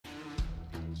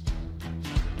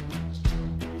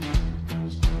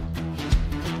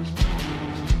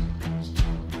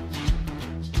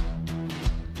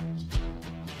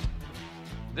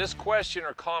This question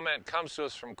or comment comes to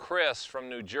us from Chris from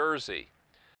New Jersey.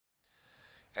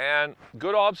 And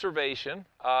good observation.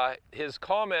 His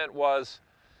comment was,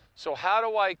 so how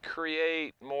do I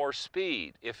create more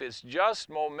speed? If it's just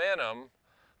momentum,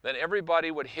 then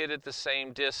everybody would hit it the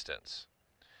same distance.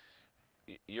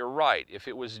 You're right, if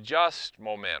it was just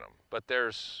momentum. But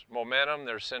there's momentum,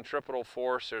 there's centripetal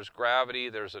force, there's gravity,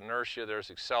 there's inertia,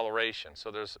 there's acceleration. So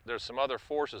there's some other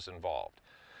forces involved.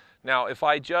 Now, if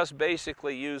I just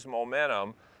basically use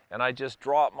momentum and I just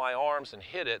drop my arms and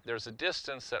hit it, there's a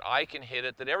distance that I can hit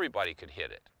it that everybody could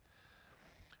hit it.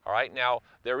 All right, now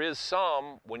there is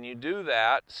some, when you do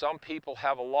that, some people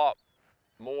have a lot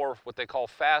more what they call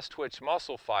fast twitch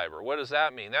muscle fiber. What does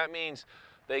that mean? That means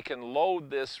they can load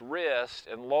this wrist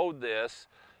and load this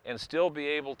and still be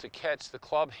able to catch the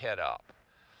club head up.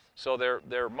 So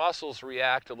their muscles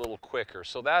react a little quicker.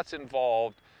 So that's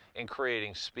involved in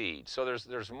creating speed. So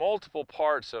there's multiple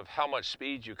parts of how much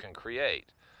speed you can create.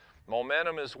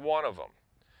 Momentum is one of them.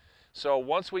 So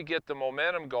once we get the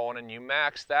momentum going and you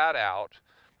max that out,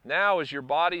 now as your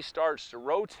body starts to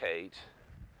rotate,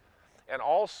 and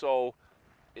also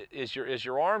as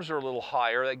your arms are a little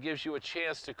higher, that gives you a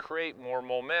chance to create more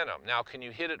momentum. Now, can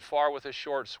you hit it far with a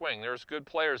short swing? There's good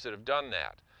players that have done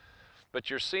that. But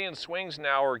you're seeing swings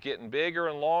now are getting bigger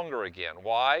and longer again.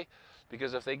 Why?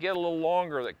 Because if they get a little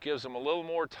longer, that gives them a little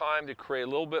more time to create a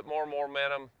little bit more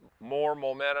momentum,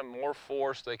 more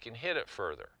force, they can hit it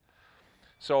further.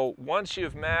 So once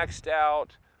you've maxed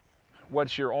out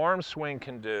what your arm swing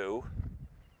can do,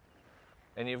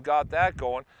 and you've got that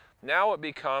going, now it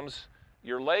becomes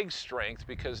your leg strength,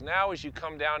 because now as you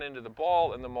come down into the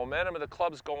ball and the momentum of the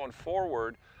club's going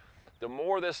forward, the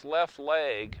more this left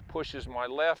leg pushes my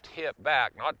left hip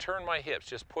back, not turn my hips,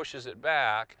 just pushes it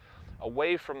back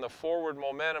away from the forward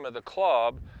momentum of the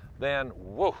club, then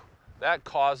whoa, that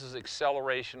causes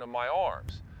acceleration of my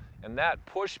arms. And that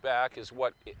pushback is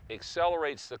what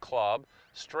accelerates the club,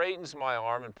 straightens my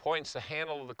arm, and points the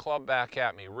handle of the club back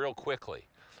at me real quickly,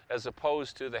 as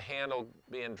opposed to the handle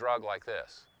being dragged like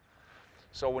this.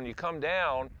 So when you come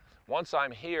down, once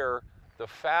I'm here, the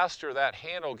faster that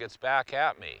handle gets back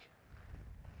at me,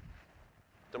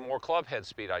 the more club head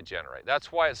speed I generate.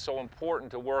 That's why it's so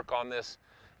important to work on this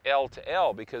L to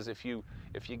L, because if you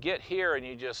get here and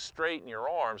you just straighten your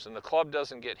arms and the club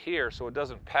doesn't get here, so it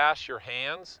doesn't pass your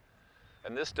hands,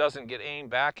 and this doesn't get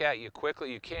aimed back at you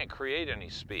quickly, you can't create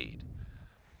any speed.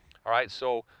 All right,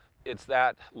 so it's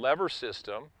that lever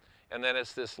system, and then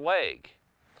it's this leg.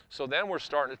 So then we're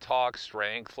starting to talk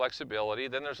strength, flexibility,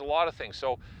 then there's a lot of things.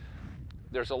 So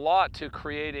there's a lot to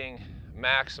creating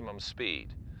maximum speed.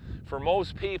 For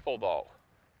most people though,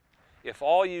 if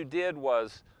all you did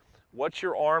was what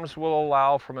your arms will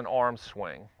allow from an arm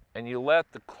swing, and you let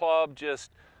the club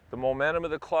the momentum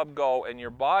of the club go, and your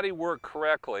body work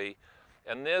correctly,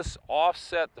 and this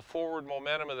offset the forward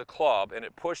momentum of the club, and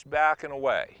it pushed back and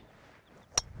away,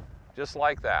 just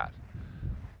like that.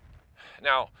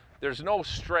 Now, there's no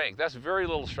strength. That's very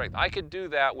little strength. I could do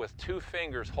that with 2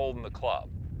 fingers holding the club.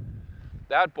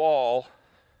 That ball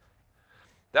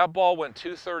went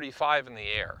 235 in the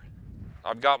air.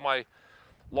 I've got my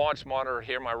launch monitor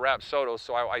here, my Rapsodo,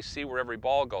 so I see where every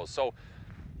ball goes. So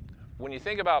when you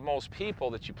think about most people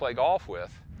that you play golf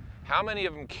with, how many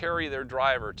of them carry their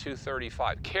driver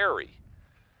 235? Carry.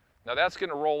 Now that's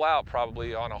going to roll out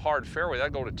probably on a hard fairway.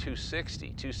 That'll go to 260,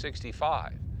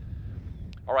 265.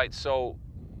 All right, so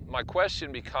my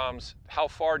question becomes, how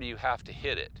far do you have to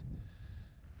hit it?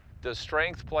 Does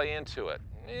strength play into it?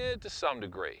 To some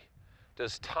degree.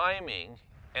 Does timing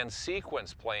and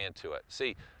sequence play into it?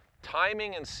 See,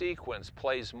 timing and sequence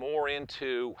plays more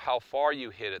into how far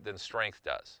you hit it than strength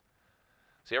does.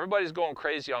 See, everybody's going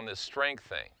crazy on this strength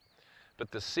thing, but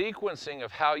the sequencing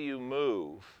of how you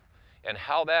move and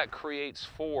how that creates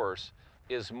force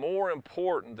is more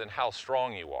important than how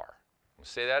strong you are. I'll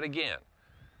say that again.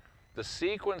 The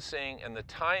sequencing and the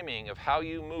timing of how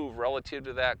you move relative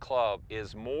to that club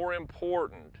is more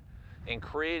important in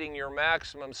creating your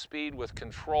maximum speed with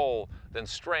control than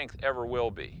strength ever will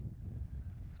be.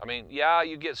 I mean, yeah,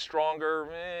 you get stronger,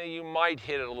 you might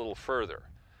hit it a little further.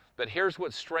 But here's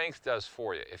what strength does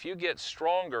for you. If you get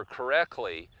stronger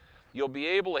correctly, you'll be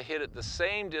able to hit it the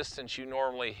same distance you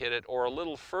normally hit it, or a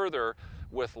little further,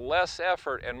 with less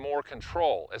effort and more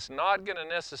control. It's not going to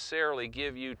necessarily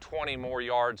give you 20 more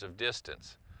yards of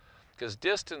distance, because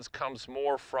distance comes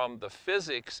more from the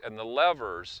physics and the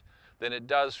levers than it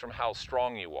does from how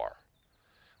strong you are.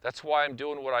 That's why I'm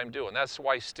doing what I'm doing. That's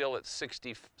why still at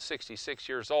 66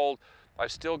 years old,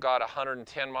 I've still got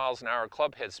 110 miles an hour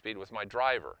club head speed with my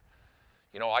driver.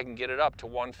 You know, I can get it up to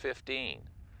 115.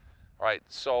 All right,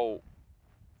 so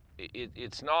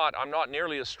I'm not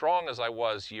nearly as strong as I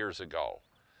was years ago.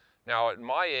 Now, at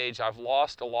my age, I've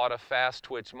lost a lot of fast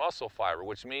twitch muscle fiber,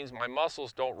 which means my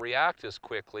muscles don't react as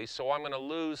quickly, so I'm going to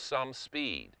lose some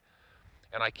speed.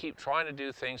 And I keep trying to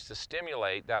do things to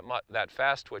stimulate that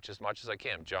fast twitch as much as I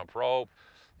can. Jump rope,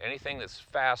 anything that's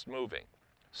fast moving.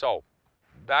 So,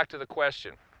 back to the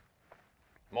question.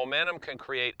 Momentum can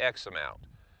create X amount.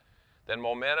 Then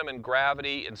momentum and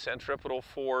gravity and centripetal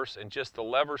force and just the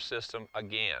lever system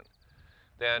again.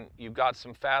 Then you've got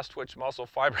some fast twitch muscle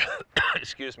fiber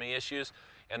excuse me, issues,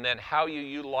 and then how you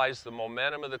utilize the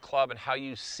momentum of the club and how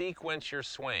you sequence your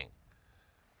swing.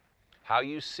 How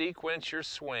you sequence your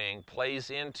swing plays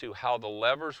into how the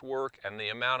levers work and the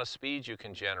amount of speed you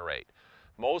can generate.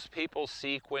 Most people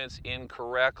sequence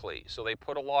incorrectly, so they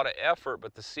put a lot of effort,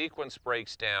 but the sequence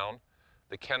breaks down.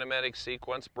 The kinematic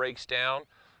sequence breaks down,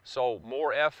 so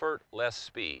more effort, less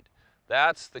speed.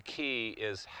 That's the key,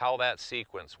 is how that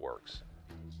sequence works.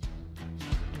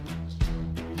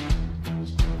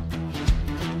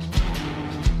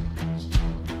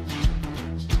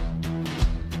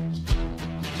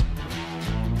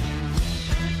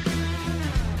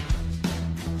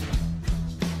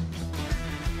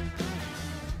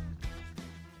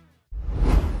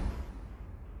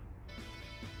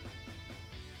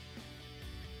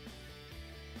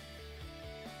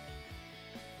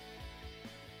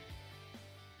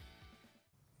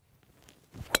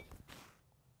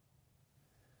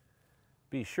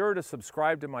 Be sure to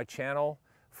subscribe to my channel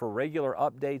for regular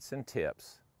updates and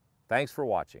tips. Thanks for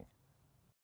watching.